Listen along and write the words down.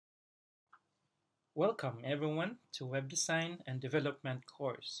Welcome everyone to Web Design and Development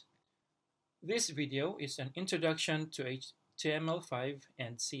course. This video is an introduction to HTML5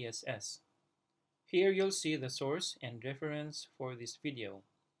 and CSS. Here you'll see the source and reference for this video.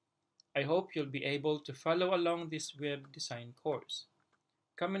 I hope you'll be able to follow along this web design course.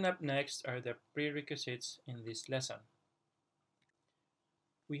 Coming up next are the prerequisites in this lesson.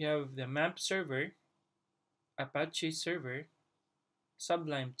 We have the MAMP server, Apache server,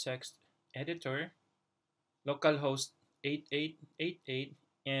 Sublime Text Editor, localhost 8888,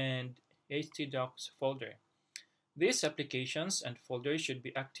 and htdocs folder. These applications and folders should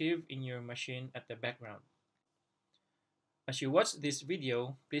be active in your machine at the background. As you watch this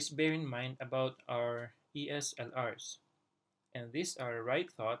video, please bear in mind about our ESLRs. And these are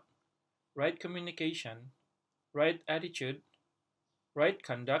right thought, right communication, right attitude, right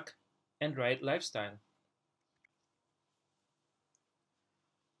conduct, and right lifestyle.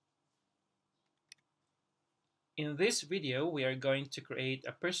 In this video, we are going to create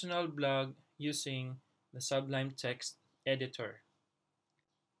a personal blog using the Sublime Text Editor.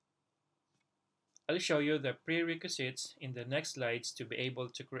 I'll show you the prerequisites in the next slides to be able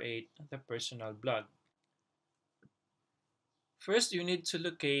to create the personal blog. First, you need to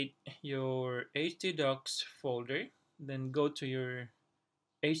locate your htdocs folder, then go to your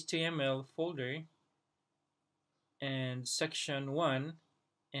HTML folder and section 1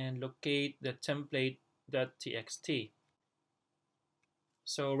 and locate the template.txt.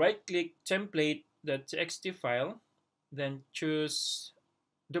 So right-click template.txt file, then choose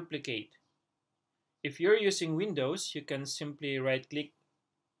duplicate. If you're using Windows, you can simply right-click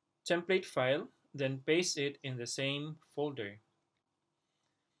template file, then paste it in the same folder.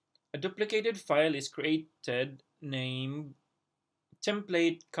 A duplicated file is created named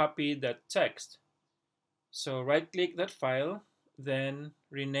template copy.txt. So right-click that file, then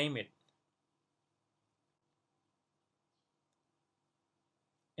rename it.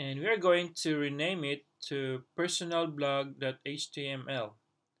 And we are going to rename it to personalblog.html.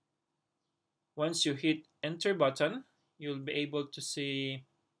 Once you hit enter button, you'll be able to see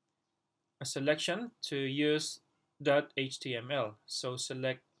a selection to use .html. So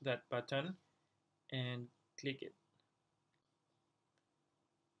select that button and click it.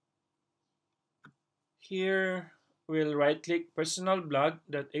 Here we'll right-click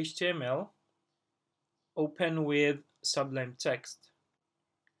personalblog.html, open with Sublime Text.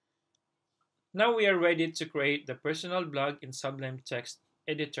 Now we are ready to create the personal blog in Sublime Text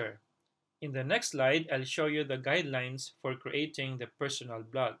Editor. In the next slide, I'll show you the guidelines for creating the personal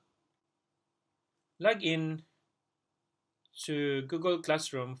blog. Log in to Google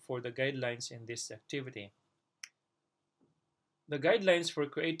Classroom for the guidelines in this activity. The guidelines for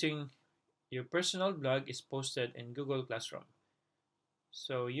creating your personal blog is posted in Google Classroom.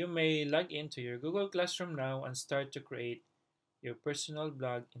 So you may log into your Google Classroom now and start to create your personal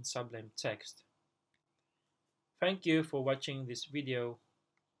blog in Sublime Text. Thank you for watching this video.